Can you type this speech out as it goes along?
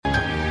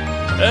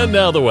And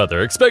now the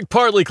weather. Expect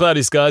partly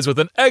cloudy skies with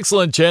an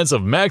excellent chance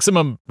of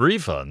maximum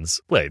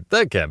refunds. Wait,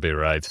 that can't be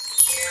right.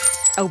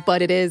 Oh,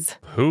 but it is.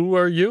 Who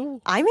are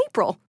you? I'm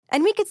April.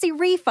 And we could see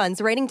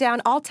refunds raining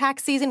down all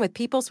tax season with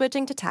people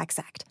switching to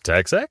TaxAct.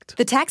 TaxAct?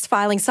 The tax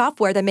filing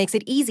software that makes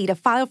it easy to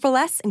file for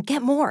less and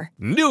get more.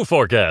 New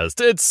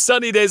forecast. It's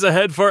sunny days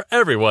ahead for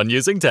everyone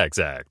using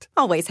TaxAct.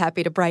 Always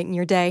happy to brighten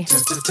your day.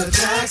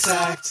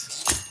 TaxAct.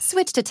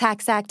 Switch to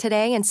TaxAct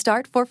today and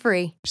start for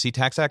free. See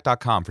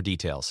taxact.com for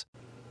details.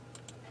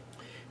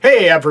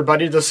 Hey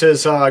everybody, this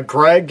is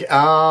Greg.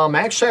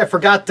 Actually, I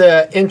forgot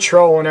the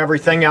intro and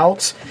everything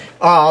else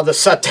to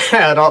set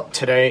that up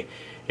today.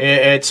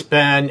 It's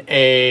been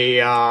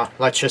a,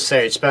 let's just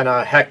say, it's been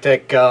a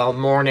hectic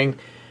morning,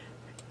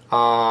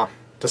 to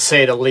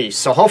say the least.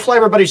 So hopefully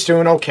everybody's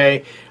doing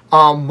okay.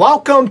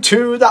 Welcome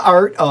to the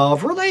Art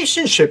of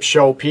Relationship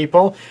show,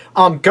 people.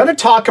 I'm going to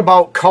talk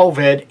about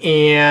COVID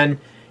and,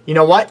 you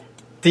know what,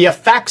 the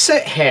effects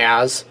it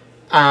has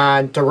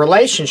on the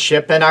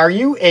relationship, and are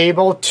you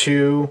able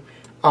to,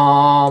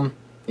 are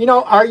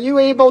you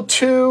able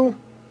to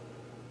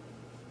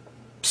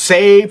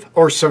save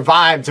or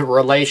survive the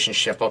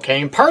relationship,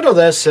 okay? And part of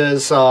this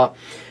is, I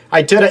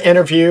did an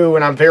interview,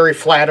 and I'm very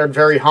flattered,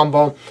 very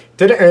humble,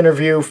 did an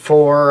interview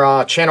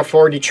for Channel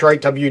 4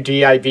 Detroit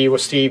WDIV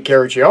with Steve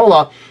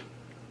Garagiola,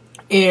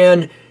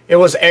 and it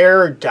was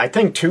aired, I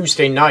think,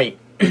 Tuesday night.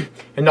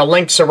 And the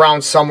link's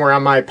around somewhere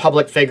on my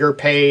public figure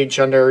page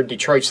under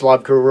Detroit's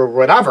Love Guru or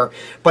whatever.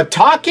 But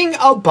talking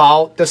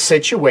about the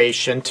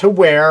situation to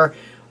where,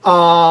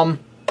 with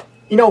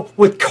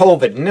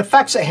COVID and the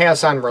effects it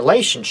has on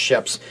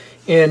relationships.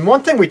 And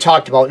one thing we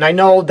talked about, and I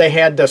know they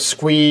had to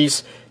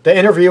squeeze, the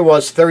interview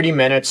was 30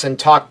 minutes and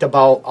talked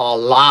about a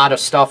lot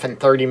of stuff in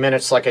 30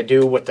 minutes like I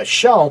do with the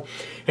show.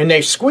 And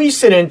they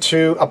squeezed it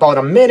into about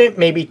a minute,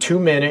 maybe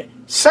 2-minute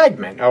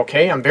segment,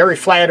 okay? I'm very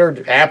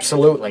flattered,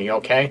 absolutely,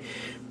 okay?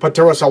 But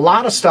there was a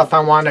lot of stuff I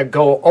want to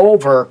go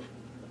over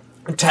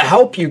to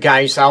help you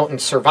guys out in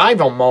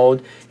survival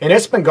mode. And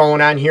it's been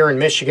going on here in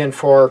Michigan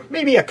for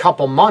maybe a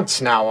couple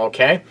months now,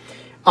 okay?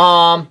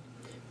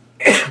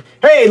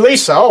 Hey,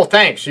 Lisa. Oh,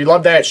 thanks. You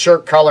love that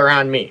shirt color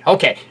on me.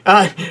 Okay.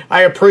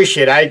 I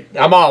appreciate it.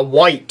 I'm all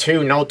white,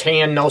 too. No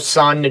tan, no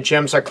sun. The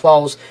gyms are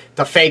closed.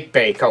 The fake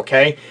bake,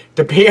 okay?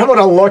 To be able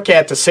to look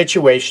at the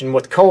situation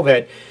with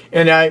COVID.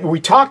 And we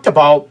talked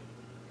about,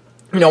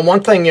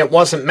 one thing that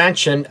wasn't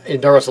mentioned,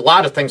 there was a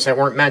lot of things that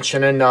weren't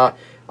mentioned in the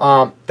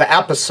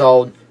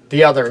episode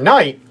the other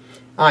night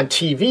on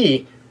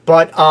TV,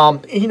 but,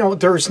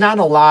 there's not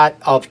a lot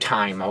of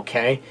time,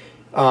 okay,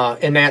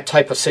 in that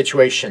type of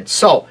situation.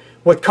 So,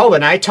 with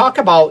COVID, I talk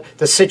about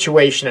the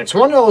situation. It's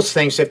one of those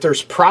things, if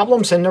there's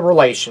problems in the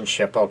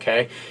relationship,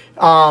 okay,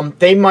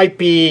 they might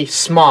be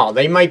small,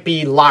 they might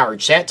be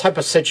large, that type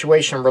of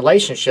situation,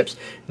 relationships.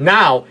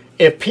 Now,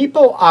 if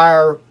people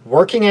are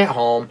working at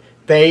home,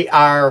 they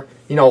are,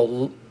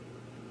 in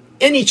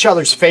each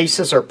other's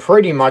faces or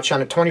pretty much on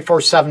a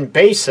 24/7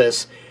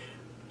 basis,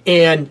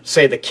 and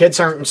say the kids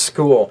aren't in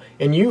school,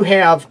 and you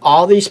have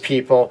all these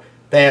people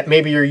that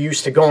maybe you're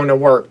used to going to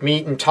work,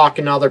 meeting,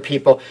 talking to other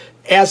people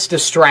as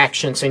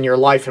distractions in your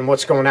life and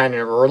what's going on in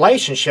a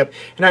relationship.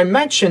 And I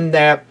mentioned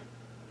that,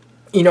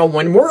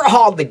 when we're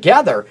all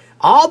together,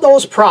 all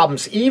those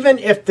problems, even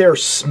if they're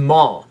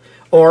small,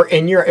 or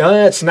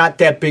it's not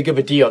that big of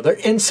a deal, they're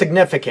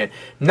insignificant.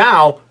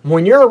 Now,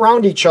 when you're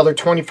around each other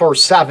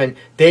 24/7,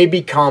 they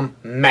become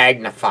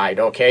magnified,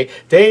 okay?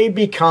 They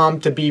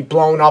become to be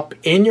blown up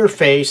in your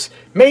face,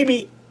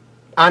 maybe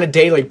on a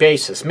daily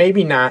basis,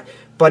 maybe not,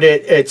 but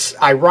it's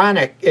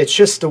ironic. It's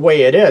just the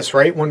way it is,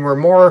 right? When we're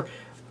more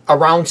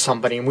around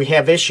somebody and we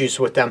have issues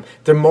with them,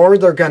 the more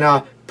they're going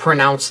to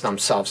pronounce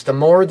themselves, the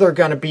more they're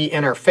going to be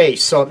in our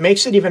face. So it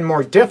makes it even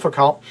more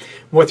difficult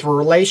with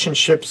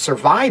relationship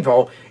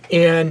survival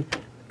and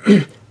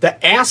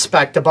the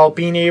aspect about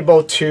being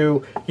able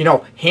to,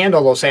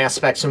 handle those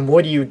aspects. And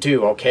what do you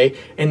do, okay?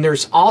 And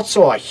there's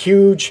also a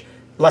huge,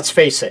 let's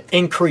face it,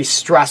 increased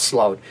stress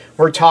load.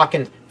 We're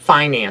talking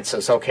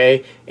finances,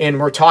 okay? And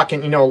we're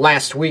talking,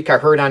 last week I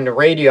heard on the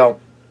radio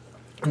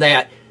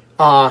that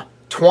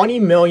 20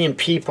 million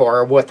people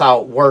are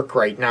without work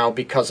right now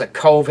because of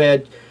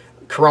COVID,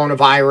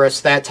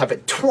 coronavirus, that type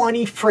of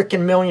 20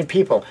 freaking million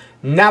people.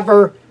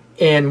 Never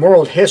in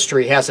world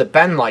history has it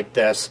been like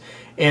this.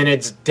 And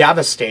it's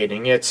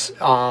devastating. It's,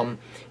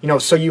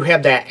 so you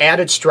have that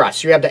added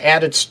stress. You have the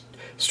added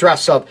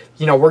stress of,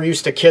 we're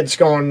used to kids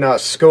going to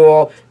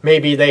school.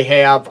 Maybe they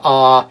have,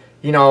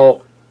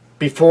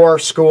 before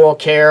school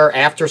care,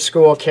 after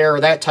school care,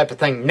 that type of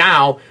thing.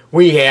 Now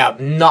we have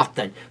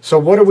nothing. So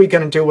what are we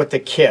going to do with the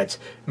kids?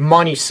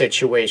 Money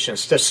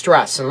situations, the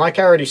stress. And like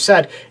I already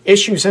said,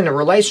 issues in a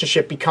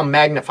relationship become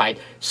magnified.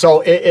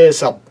 So it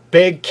is a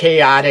big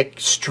chaotic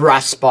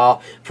stress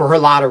ball for a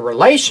lot of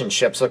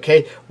relationships,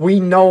 okay? We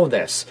know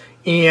this.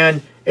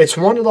 And it's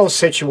one of those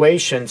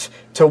situations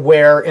to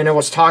where, and it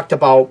was talked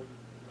about,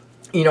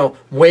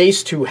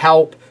 ways to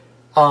help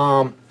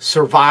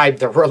survive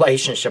the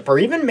relationship or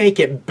even make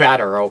it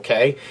better,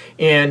 okay?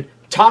 And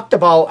talked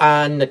about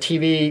on the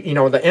TV,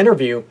 the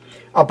interview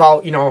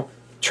about,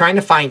 trying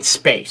to find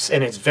space,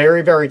 and it's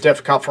very, very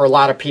difficult for a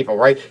lot of people,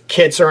 right?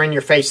 Kids are in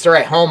your face. They're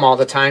at home all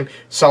the time,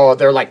 so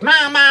they're like,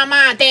 Mom, Mom,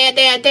 Mom, Dad,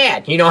 Dad,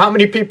 Dad. You know how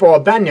many people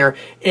have been there,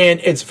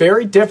 and it's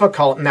very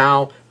difficult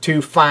now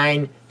to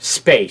find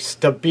space,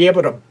 to be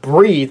able to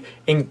breathe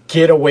and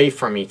get away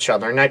from each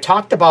other. And I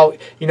talked about,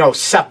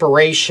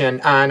 separation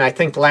on, I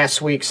think,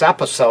 last week's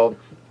episode,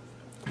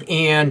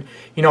 and,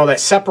 that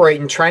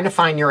separating, trying to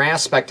find your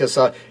aspect is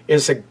a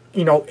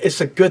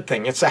good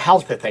thing. It's a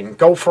healthy thing.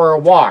 Go for a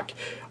walk.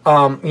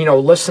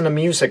 Listen to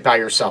music by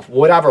yourself,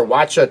 whatever,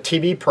 watch a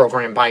TV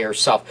program by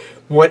yourself,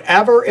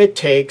 whatever it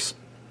takes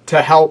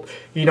to help,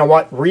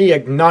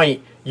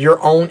 reignite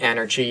your own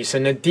energies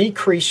and to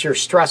decrease your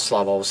stress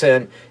levels.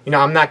 And,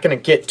 I'm not going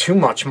to get too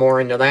much more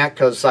into that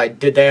because I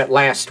did that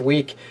last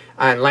week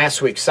on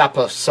last week's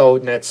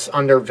episode, and it's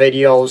under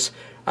videos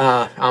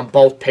on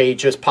both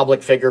pages,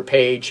 public figure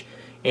page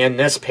and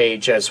this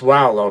page as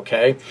well,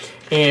 okay?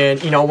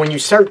 And, when you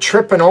start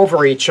tripping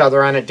over each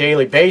other on a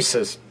daily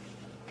basis,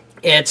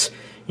 it's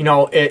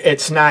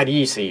not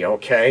easy,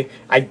 okay?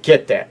 I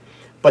get that.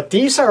 But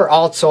these are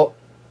also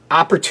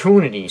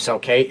opportunities,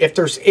 okay? If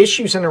there's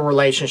issues in a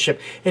relationship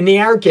and they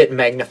are getting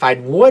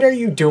magnified, what are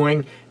you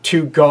doing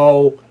to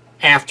go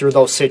after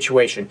those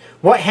situations?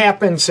 What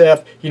happens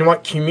if,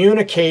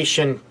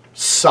 communication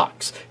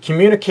sucks?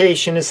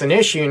 Communication is an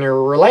issue in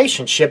your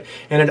relationship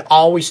and it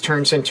always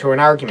turns into an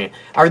argument.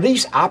 Are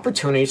these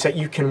opportunities that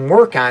you can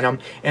work on them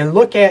and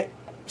look at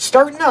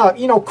starting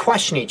to,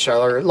 question each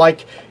other?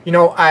 Like,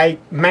 I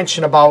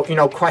mentioned about,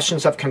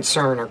 questions of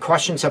concern or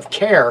questions of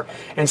care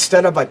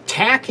instead of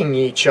attacking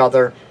each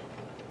other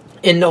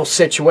in those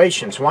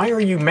situations. Why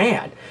are you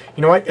mad?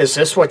 Is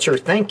this what you're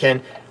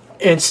thinking?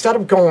 Instead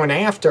of going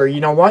after,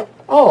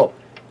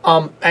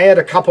 I had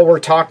a couple we're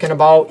talking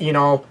about,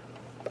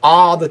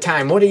 all the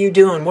time. What are you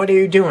doing? What are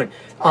you doing?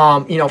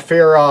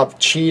 Fear of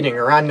cheating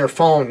or on their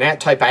phone,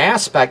 that type of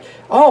aspect.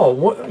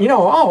 What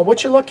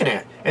you looking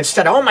at?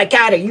 Instead of, oh my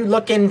God,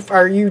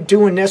 are you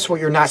doing this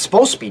what you're not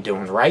supposed to be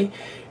doing, right?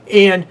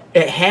 And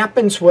it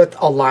happens with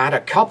a lot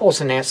of couples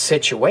in that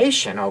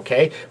situation,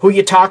 okay? Who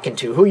you talking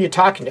to? Who you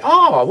talking to?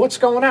 Oh, what's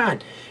going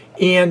on?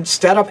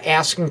 Instead of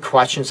asking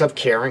questions of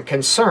care and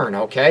concern,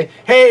 okay?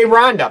 Hey,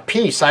 Rhonda,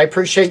 peace. I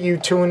appreciate you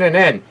tuning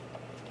in.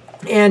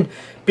 And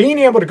being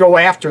able to go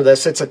after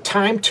this, it's a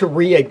time to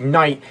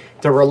reignite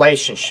the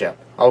relationship,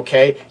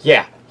 okay?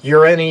 Yeah,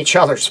 you're in each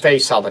other's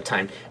face all the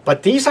time.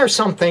 But these are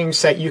some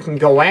things that you can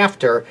go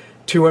after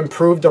to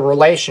improve the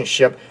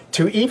relationship,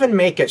 to even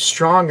make it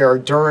stronger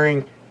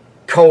during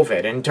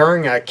COVID and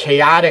during a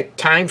chaotic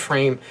time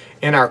frame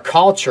in our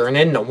culture and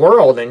in the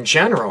world in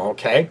general,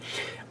 okay?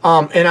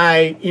 And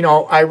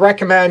I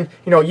recommend,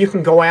 you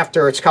can go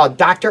after, it's called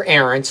Dr.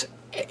 Aron's,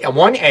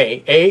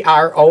 1A,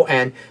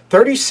 A-R-O-N,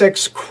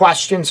 36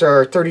 questions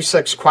or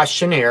 36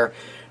 questionnaire.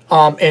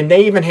 And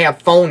they even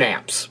have phone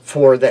apps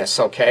for this,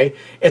 okay?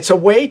 It's a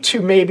way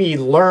to maybe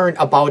learn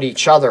about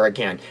each other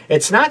again.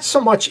 It's not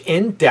so much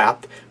in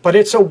depth, but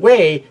it's a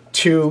way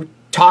to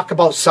talk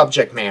about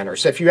subject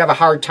matters. If you have a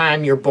hard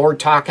time, you're bored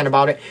talking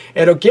about it,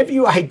 it'll give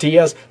you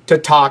ideas to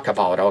talk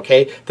about,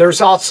 okay? There's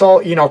also,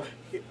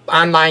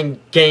 online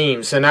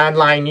games and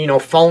online,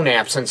 phone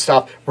apps and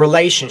stuff,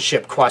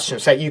 relationship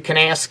questions that you can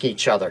ask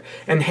each other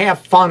and have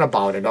fun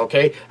about it,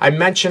 okay? I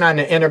mentioned on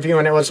the interview,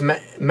 and it was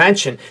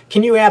mentioned,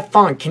 can you have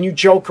fun? Can you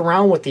joke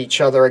around with each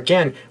other?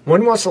 Again,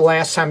 when was the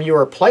last time you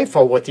were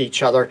playful with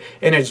each other?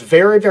 And it's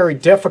very, very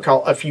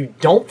difficult if you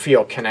don't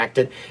feel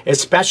connected,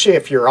 especially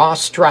if you're all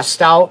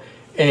stressed out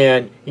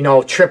and,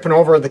 tripping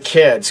over the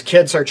kids.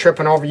 Kids are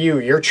tripping over you.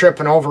 You're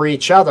tripping over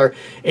each other,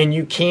 and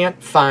you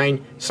can't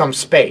find some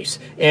space.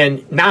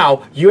 And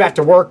now you have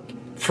to work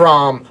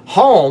from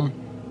home,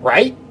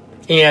 right?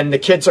 And the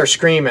kids are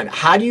screaming.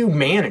 How do you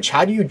manage?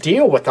 How do you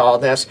deal with all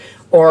this?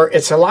 Or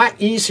it's a lot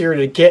easier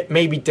to get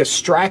maybe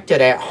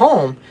distracted at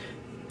home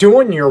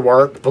doing your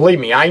work. Believe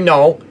me, I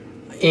know.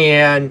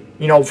 And,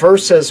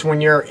 versus when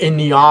you're in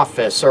the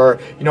office or,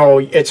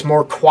 it's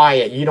more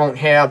quiet. You don't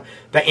have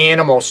the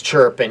animals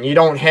chirping. You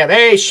don't have,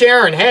 hey,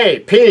 Sharon, hey,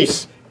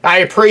 peace. I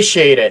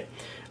appreciate it.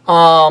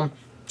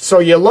 So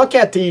you look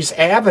at these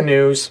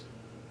avenues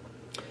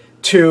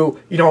to,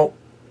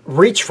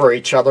 reach for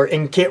each other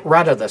and get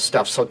rid of this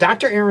stuff. So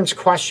Dr. Aron's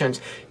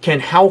questions can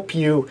help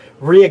you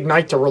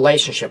reignite the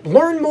relationship.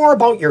 Learn more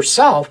about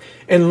yourself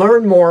and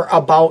learn more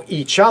about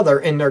each other,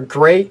 and they're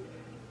great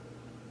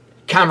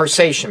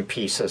conversation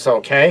pieces,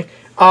 okay?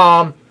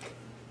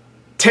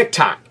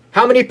 TikTok.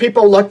 How many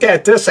people looked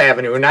at this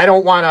avenue? And I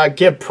don't want to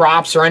give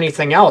props or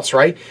anything else,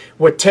 right?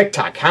 With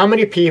TikTok, how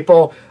many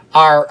people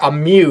are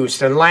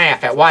amused and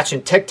laugh at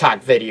watching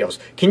TikTok videos?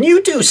 Can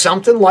you do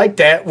something like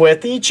that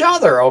with each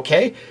other,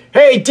 okay?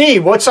 Hey, D,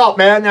 what's up,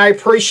 man? I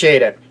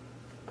appreciate it.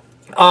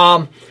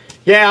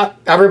 Yeah,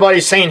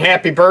 everybody's saying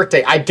happy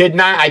birthday. I did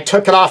not. I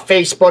took it off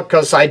Facebook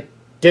because I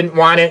didn't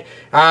want it.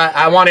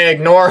 I want to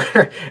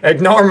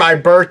ignore my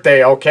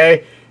birthday,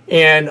 okay?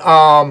 And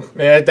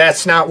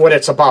that's not what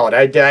it's about.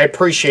 I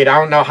appreciate it. I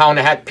don't know how in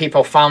the heck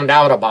people found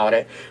out about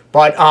it.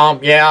 But,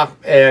 yeah,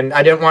 and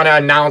I didn't want to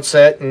announce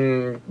it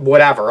and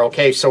whatever,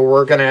 okay? So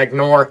we're going to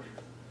ignore,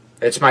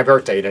 it's my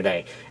birthday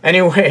today.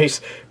 Anyways,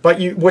 but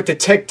with the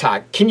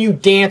TikTok, can you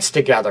dance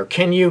together?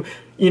 Can you,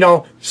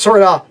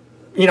 sort of,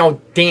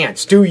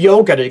 dance, do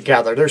yoga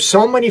together? There's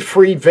so many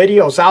free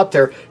videos out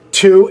there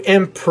to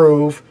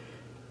improve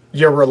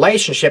your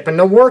relationship and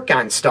to work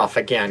on stuff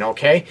again,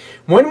 okay?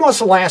 When was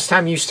the last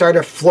time you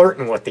started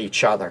flirting with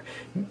each other?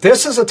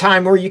 This is a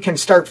time where you can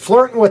start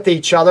flirting with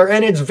each other,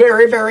 and it's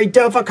very, very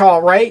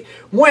difficult, right?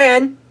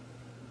 When,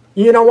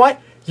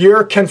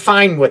 you're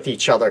confined with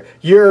each other.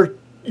 You're,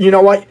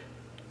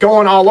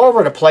 going all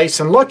over the place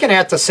and looking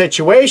at the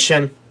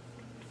situation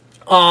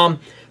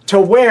to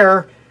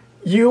where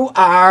you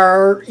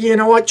are,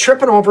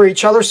 tripping over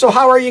each other. So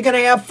how are you going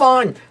to have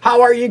fun?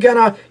 How are you going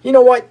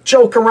to,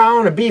 joke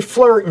around and be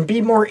flirt and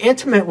be more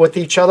intimate with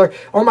each other?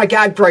 Oh my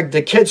God, Greg,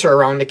 the kids are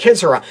around.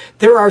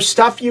 There are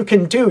stuff you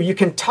can do. You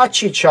can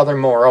touch each other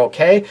more,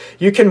 okay?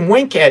 You can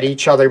wink at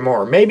each other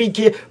more.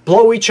 Maybe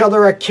blow each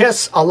other a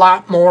kiss a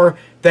lot more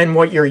than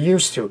what you're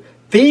used to.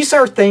 These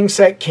are things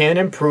that can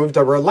improve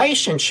the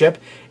relationship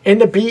and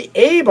to be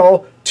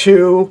able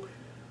to,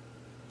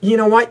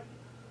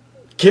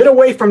 get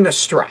away from the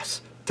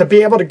stress, to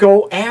be able to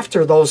go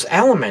after those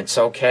elements,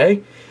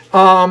 okay?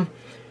 And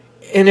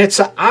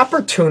it's an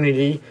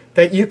opportunity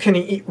that you can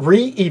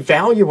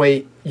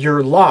reevaluate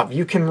your love.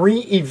 You can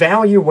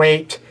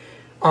reevaluate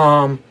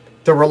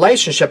the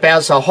relationship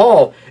as a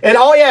whole. And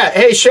oh yeah,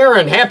 hey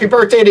Sharon, happy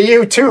birthday to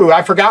you too.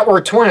 I forgot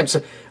we're twins.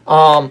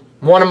 One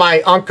of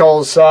my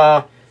uncle's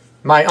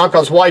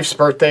wife's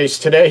birthday's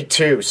today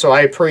too, so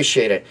I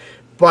appreciate it.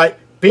 But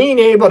being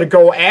able to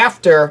go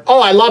after, oh,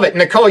 I love it.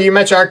 Nicole, you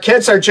mentioned our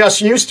kids are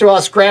just used to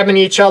us grabbing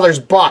each other's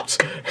butts.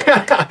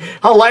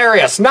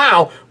 Hilarious.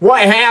 Now,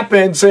 what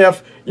happens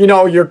if,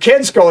 your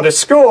kids go to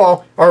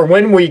school, or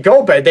when they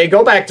go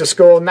back to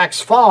school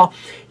next fall,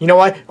 you know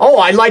what? Oh,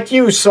 I like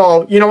you,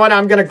 so you know what?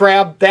 I'm going to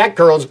grab that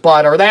girl's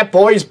butt or that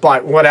boy's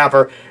butt,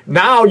 whatever.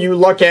 Now you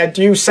look at,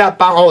 do you set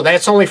boundaries? Oh,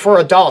 that's only for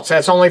adults.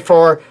 That's only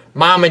for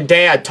mom and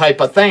dad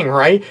type of thing,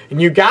 right?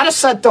 And you got to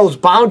set those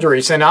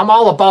boundaries. And I'm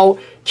all about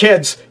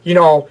kids,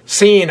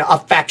 seeing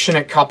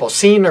affectionate couples,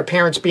 seeing their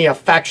parents be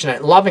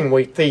affectionate, loving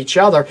with each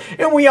other.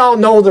 And we all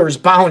know there's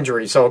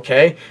boundaries,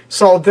 okay?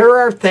 So there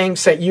are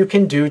things that you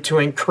can do to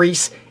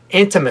increase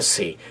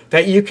intimacy,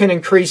 that you can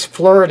increase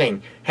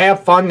flirting,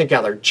 have fun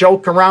together,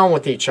 joke around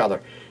with each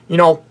other,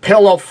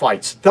 pillow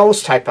fights,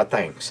 those type of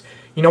things.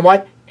 You know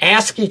what?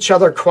 Ask each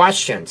other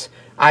questions.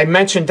 I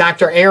mentioned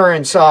Dr.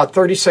 Aaron's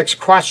 36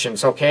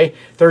 questions, okay?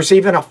 There's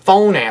even a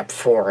phone app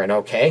for it,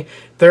 okay?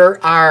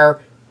 There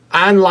are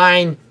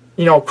online,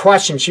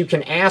 questions you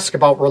can ask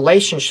about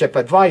relationship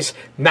advice.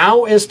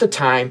 Now is the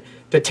time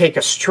to take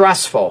a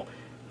stressful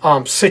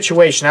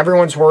situation.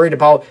 Everyone's worried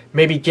about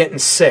maybe getting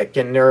sick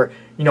and their,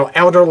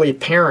 elderly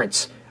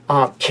parents,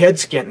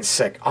 kids getting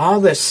sick, all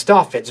this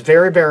stuff. It's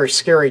very, very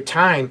scary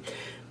time,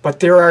 but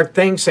there are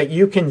things that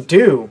you can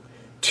do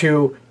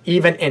to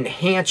even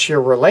enhance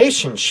your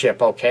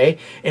relationship, okay?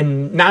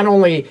 And not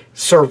only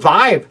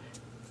survive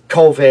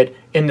COVID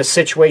in the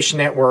situation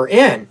that we're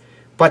in,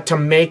 but to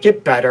make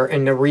it better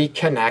and to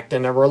reconnect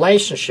in a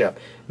relationship.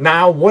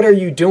 Now, what are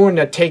you doing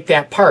to take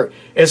that part?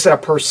 Is it a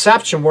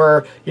perception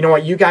where,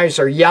 you guys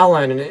are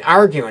yelling and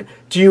arguing?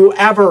 Do you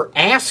ever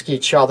ask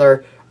each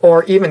other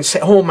or even say,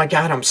 oh my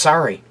God, I'm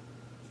sorry?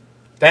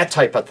 That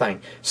type of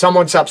thing.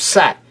 Someone's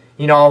upset,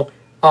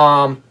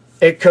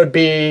 it could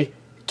be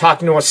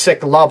talking to a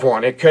sick loved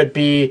one. It could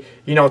be,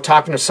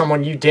 talking to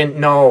someone you didn't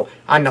know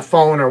on the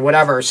phone or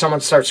whatever. Someone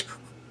starts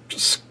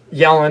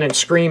yelling and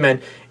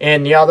screaming,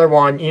 and the other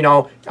one,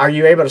 are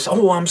you able to say,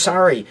 oh, I'm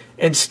sorry,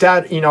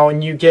 instead,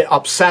 and you get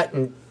upset,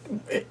 and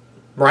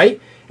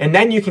right? And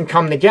then you can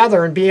come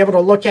together and be able to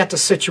look at the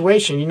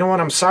situation. You know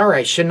what, I'm sorry,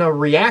 I shouldn't have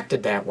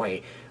reacted that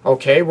way.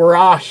 Okay, we're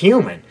all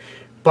human.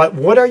 But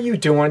what are you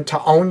doing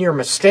to own your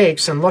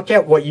mistakes and look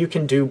at what you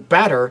can do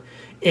better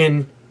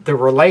in the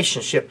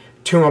relationship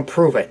to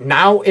improve it?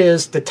 Now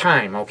is the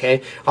time,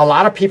 okay? A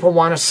lot of people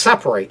want to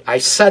separate. I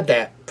said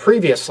that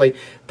previously,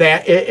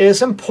 that it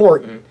is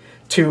important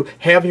to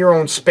have your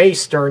own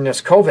space during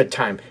this COVID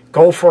time.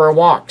 Go for a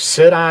walk,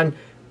 sit on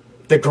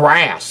the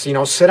grass,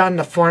 sit on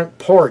the front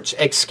porch,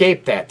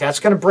 escape that. That's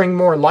going to bring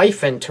more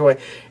life into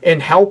it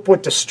and help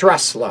with the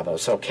stress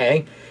levels,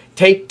 okay?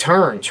 Take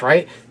turns,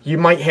 right? You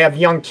might have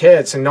young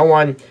kids and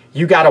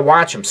you got to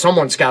watch them.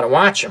 Someone's got to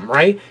watch them,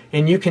 right?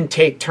 And you can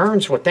take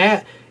turns with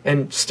that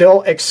and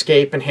still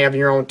escape and have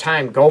your own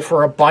time. Go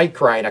for a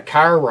bike ride, a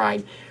car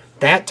ride,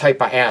 that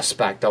type of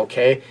aspect,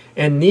 okay?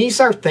 And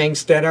these are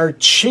things that are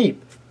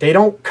cheap. They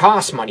don't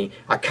cost money.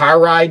 A car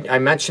ride, I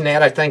mentioned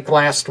that I think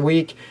last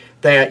week,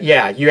 that,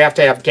 yeah, you have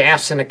to have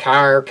gas in the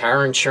car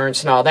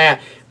insurance and all that.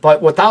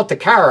 But without the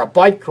car, a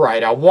bike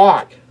ride, a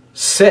walk,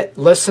 sit,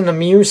 listen to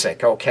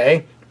music,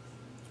 okay?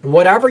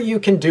 Whatever you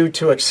can do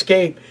to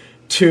escape,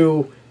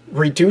 to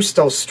reduce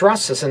those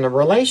stresses in the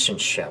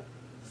relationship.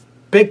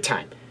 Big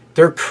time.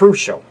 They're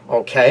crucial,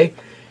 okay?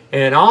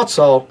 And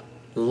also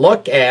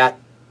look at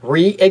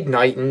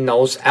reigniting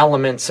those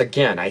elements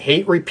again. I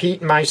hate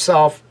repeating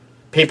myself.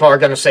 People are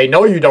going to say,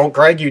 no, you don't,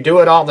 Greg. You do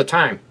it all the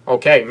time.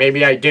 Okay,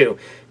 maybe I do.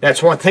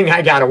 That's one thing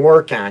I got to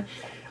work on.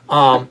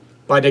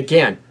 But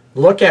again,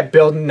 look at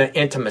building the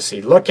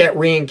intimacy. Look at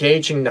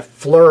re-engaging the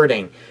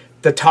flirting,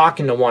 the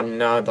talking to one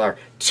another,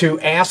 to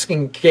ask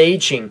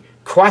engaging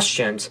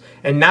questions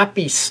and not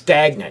be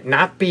stagnant,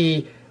 not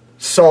be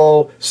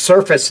so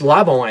surface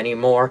level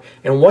anymore.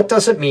 And what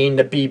does it mean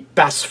to be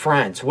best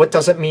friends? What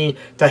does it mean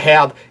to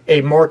have a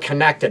more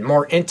connected,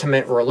 more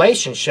intimate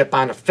relationship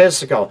on a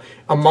physical,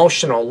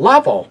 emotional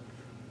level?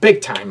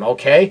 Big time,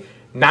 okay?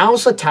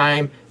 Now's the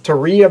time to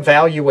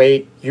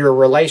reevaluate your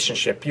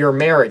relationship, your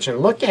marriage, and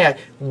look at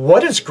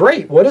what is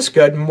great, what is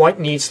good, and what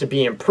needs to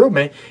be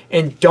improvement,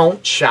 and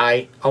don't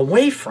shy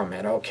away from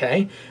it,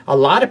 okay? A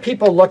lot of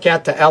people look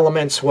at the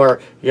elements where,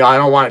 I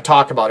don't want to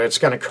talk about it, it's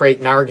going to create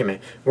an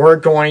argument. We're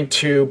going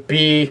to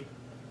be,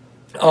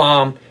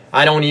 I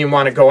don't even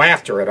want to go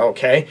after it,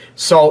 okay?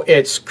 So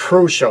it's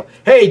crucial.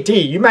 Hey, D,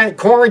 you meant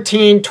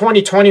quarantine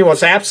 2020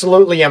 was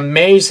absolutely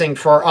amazing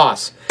for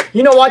us.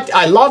 You know what?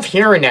 I love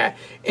hearing that.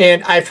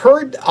 And I've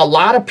heard a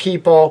lot of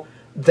people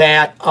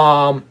that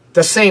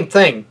the same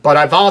thing, but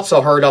I've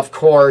also heard, of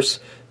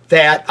course,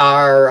 that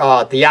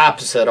are the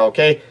opposite,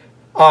 okay?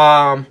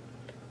 Sheila,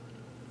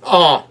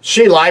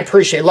 I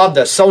appreciate, love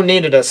this, so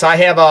needed this. I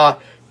have a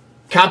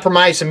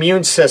compromised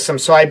immune system,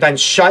 so I've been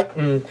shut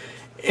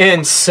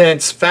in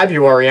since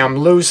February. I'm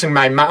losing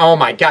my mind. Oh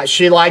my God,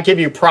 Sheila, I give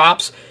you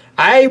props.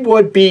 I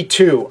would be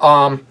too.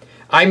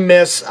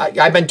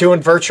 I've been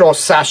doing virtual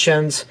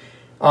sessions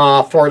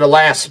for the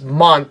last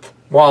month.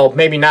 Well,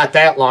 maybe not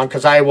that long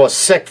because I was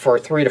sick for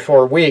 3 to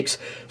 4 weeks.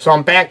 So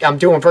I'm back, I'm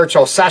doing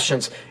virtual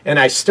sessions, and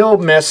I still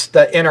miss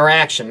the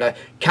interaction, the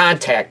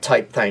contact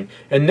type thing.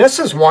 And this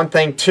is one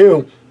thing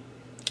too,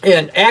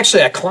 and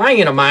actually a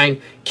client of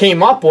mine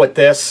came up with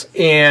this,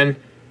 and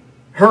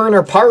her and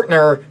her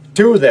partner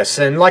do this.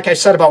 And like I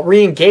said about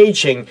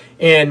re-engaging,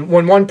 and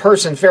when one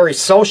person's very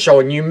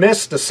social and you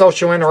miss the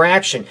social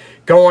interaction,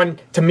 going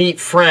to meet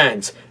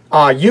friends,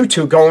 you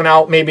two going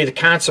out maybe to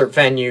concert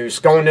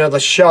venues, going to the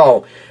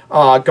show,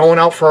 going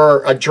out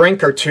for a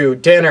drink or two,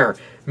 dinner,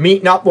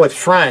 meeting up with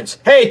friends.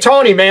 Hey,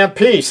 Tony, man,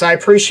 peace. I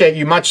appreciate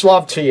you. Much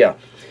love to you.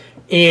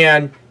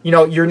 And,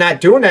 you're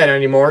not doing that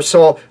anymore.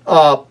 So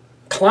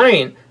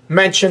client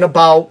mentioned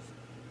about,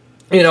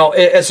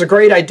 it's a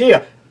great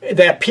idea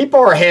that people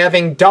are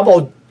having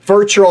double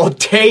virtual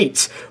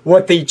dates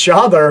with each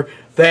other,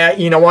 that,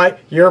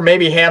 you're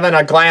maybe having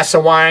a glass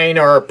of wine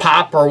or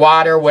pop or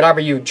water, whatever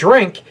you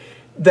drink,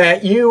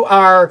 that you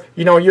are,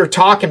 you're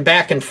talking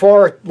back and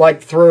forth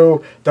like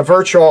through the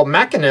virtual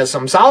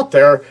mechanisms out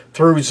there,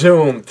 through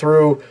Zoom,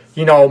 through,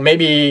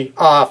 maybe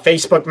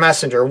Facebook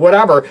Messenger,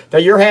 whatever,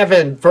 that you're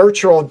having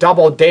virtual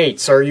double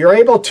dates, or you're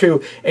able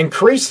to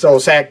increase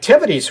those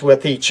activities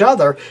with each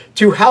other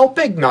to help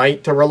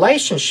ignite the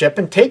relationship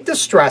and take the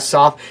stress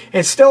off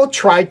and still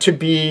try to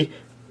be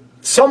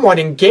somewhat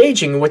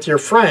engaging with your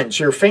friends,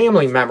 your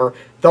family member,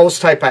 those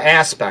type of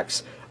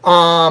aspects.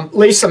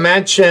 Lisa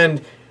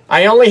mentioned,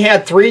 I only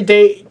had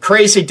 3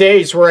 crazy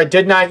days where I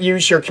did not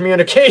use your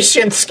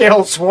communication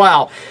skills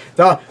well.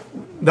 The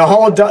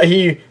whole does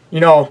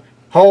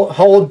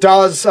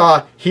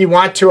he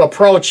want to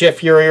approach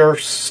if you're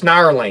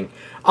snarling.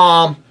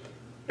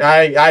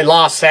 I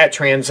lost that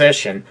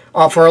transition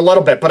for a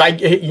little bit,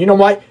 but you know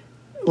what,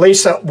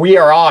 Lisa, we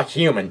are all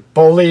human.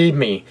 Believe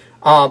me,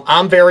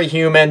 I'm very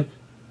human,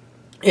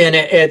 and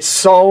it's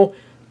so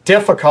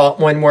difficult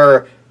when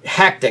we're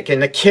hectic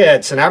and the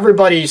kids and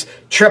everybody's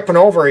tripping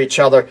over each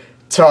other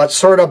to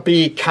sort of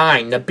be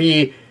kind, to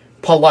be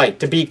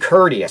polite, to be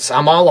courteous.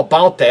 I'm all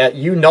about that.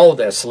 You know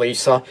this,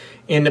 Lisa.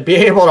 And to be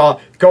able to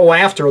go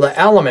after the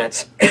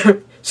elements,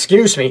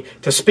 excuse me,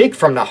 to speak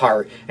from the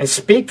heart and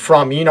speak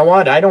from,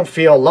 I don't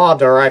feel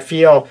loved, or I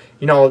feel,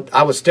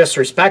 I was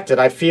disrespected.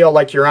 I feel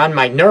like you're on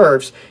my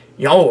nerves.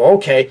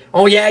 Okay.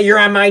 Oh, yeah, you're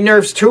on my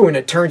nerves too. And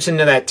it turns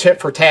into that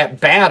tit-for-tat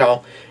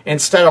battle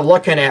instead of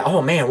looking at,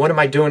 oh, man, what am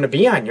I doing to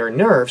be on your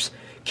nerves?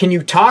 Can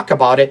you talk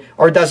about it,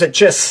 or does it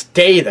just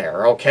stay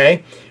there,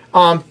 okay?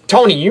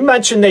 Tony, you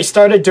mentioned they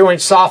started doing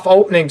soft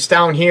openings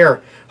down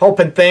here,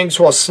 hoping things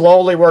will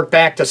slowly work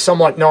back to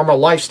somewhat normal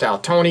lifestyle.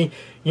 Tony,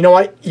 you know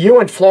what? You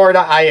in Florida,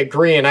 I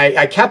agree. And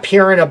I kept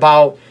hearing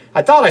about,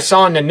 I thought I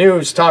saw in the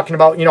news talking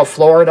about,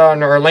 Florida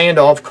and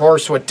Orlando, of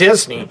course, with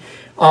Disney,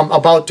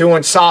 about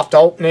doing soft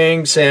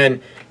openings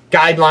and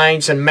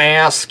guidelines and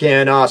masks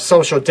and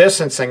social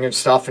distancing and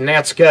stuff, and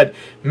that's good.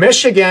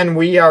 Michigan,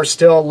 we are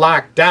still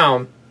locked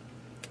down,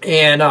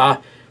 and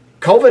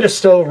COVID is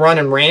still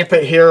running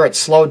rampant here. It's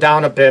slowed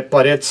down a bit,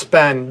 but it's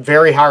been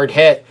very hard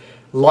hit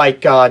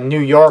like New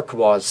York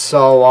was.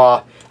 So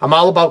I'm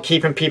all about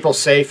keeping people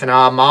safe, and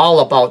I'm all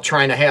about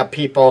trying to have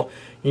people,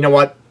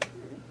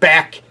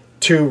 back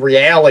to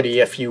reality,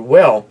 if you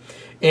will.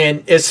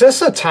 And is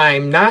this a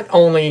time not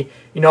only,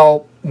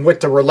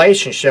 with the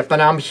relationship,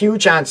 and I'm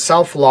huge on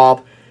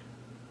self-love,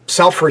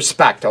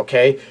 self-respect,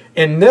 okay?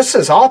 And this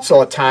is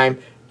also a time,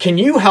 can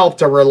you help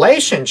the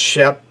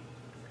relationship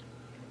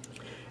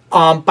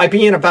by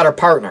being a better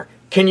partner?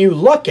 can you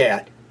look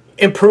at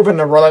improving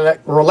the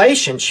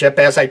relationship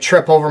as I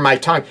trip over my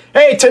tongue?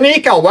 Hey,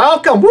 Tanika,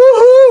 welcome.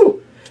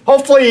 Woohoo!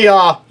 Hopefully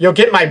you'll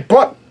get my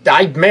book.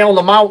 I mailed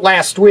them out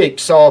last week,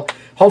 so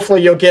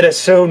hopefully you'll get it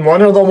soon.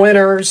 One of the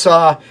winners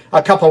a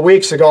couple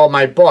weeks ago of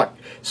my book.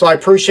 So I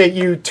appreciate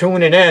you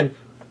tuning in.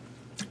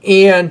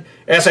 And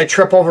as I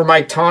trip over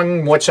my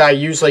tongue, which I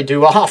usually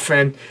do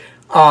often,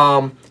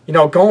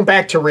 going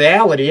back to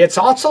reality, it's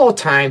also a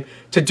time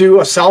to do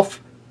a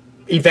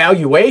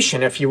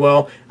self-evaluation, if you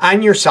will,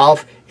 on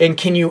yourself. And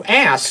can you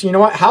ask,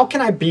 how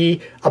can I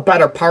be a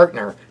better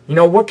partner?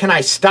 What can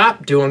I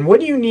stop doing?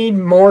 What do you need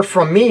more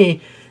from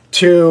me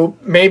to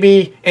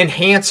maybe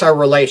enhance our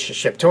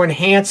relationship, to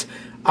enhance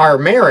our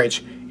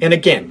marriage? And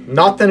again,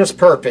 nothing is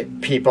perfect,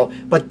 people,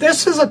 but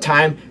this is a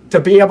time to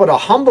be able to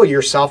humble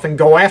yourself and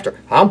go after.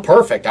 I'm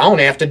perfect. I don't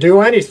have to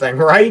do anything,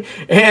 right?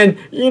 And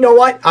you know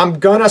what? I'm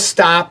going to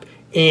stop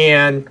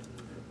and,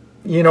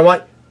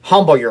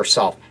 humble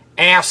yourself.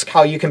 Ask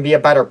how you can be a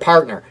better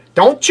partner.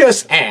 Don't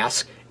just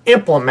ask.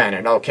 Implement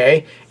it,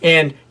 okay?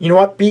 And you know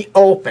what? Be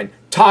open.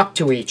 Talk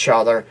to each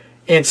other.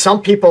 And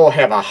some people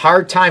have a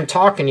hard time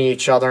talking to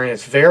each other, and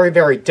it's very,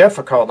 very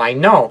difficult, I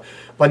know.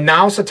 But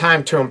now's the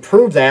time to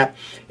improve that.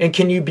 And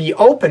can you be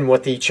open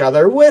with each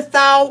other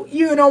without,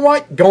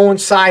 going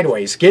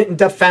sideways, getting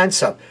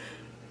defensive,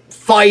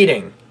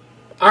 fighting,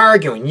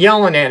 arguing,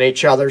 yelling at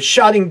each other,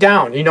 shutting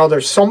down?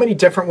 There's so many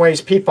different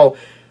ways people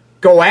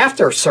go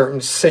after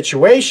certain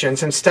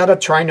situations instead of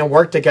trying to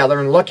work together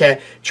and look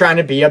at trying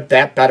to be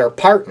that better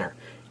partner.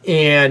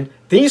 And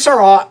these are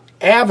all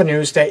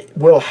avenues that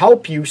will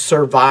help you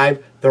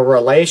survive the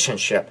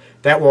relationship,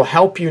 that will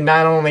help you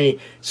not only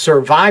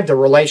survive the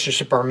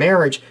relationship or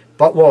marriage,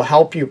 but will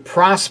help you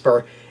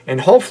prosper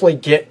and hopefully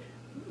get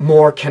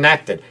more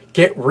connected,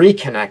 get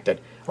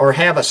reconnected, or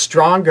have a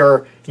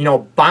stronger,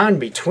 bond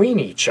between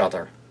each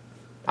other.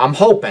 I'm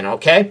hoping,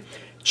 okay?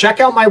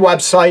 Check out my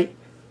website,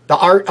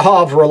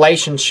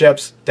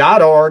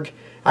 theartofrelationships.org.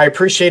 I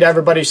appreciate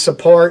everybody's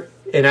support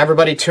and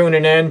everybody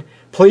tuning in.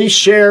 Please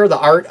share the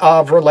Art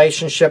of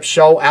Relationships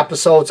show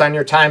episodes on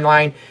your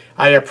timeline.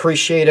 I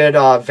appreciate it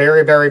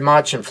very, very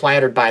much and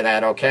flattered by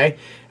that, okay?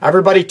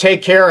 Everybody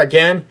take care.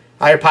 Again,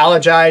 I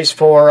apologize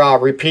for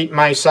repeating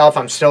myself.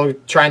 I'm still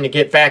trying to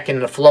get back in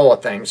the flow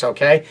of things,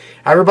 okay?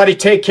 Everybody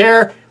take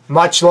care.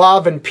 Much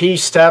love and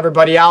peace to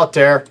everybody out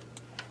there.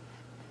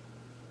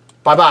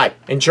 Bye-bye.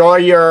 Enjoy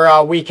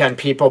your weekend,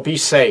 people. Be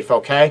safe,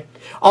 okay?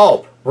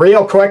 Oh,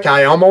 real quick,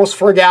 I almost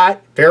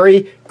forgot.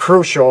 Very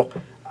crucial.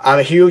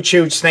 A huge,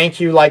 huge thank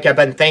you, like I've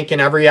been thanking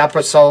every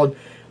episode.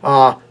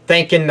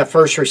 Thanking the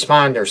first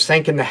responders,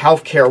 thanking the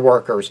healthcare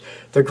workers,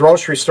 the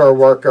grocery store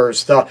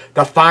workers, the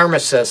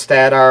pharmacists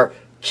that are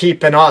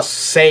keeping us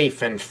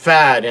safe and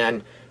fed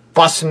and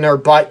busting their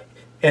butt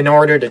in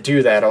order to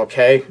do that,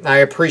 okay? I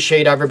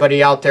appreciate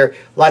everybody out there.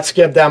 Let's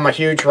give them a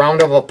huge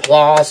round of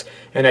applause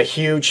and a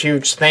huge,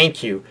 huge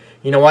thank you.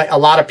 You know what? A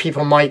lot of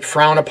people might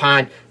frown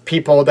upon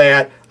people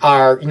that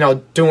are,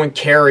 doing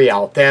carry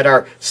out, that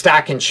are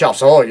stocking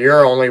shelves. Oh,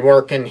 you're only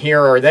working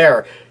here or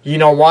there. You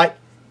know what?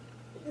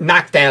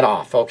 Knock that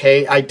off,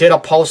 okay? I did a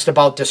post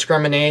about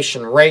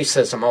discrimination,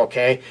 racism,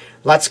 okay?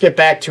 Let's get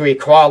back to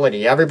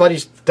equality. Everybody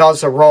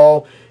does a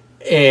role,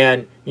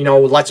 and,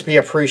 let's be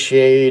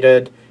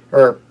appreciated,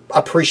 or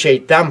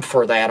appreciate them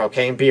for that,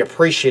 okay? And be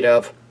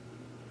appreciative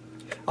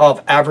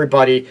of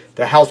everybody,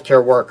 the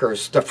healthcare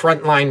workers, the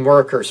frontline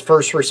workers,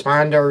 first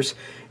responders,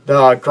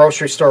 the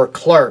grocery store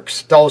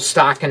clerks, those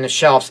stocking the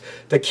shelves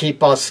to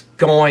keep us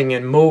going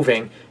and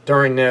moving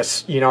during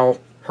this,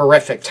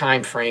 horrific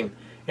time frame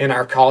in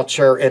our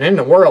culture and in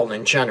the world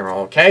in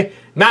general, okay?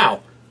 Now,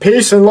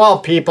 peace and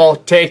love, people.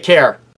 Take care.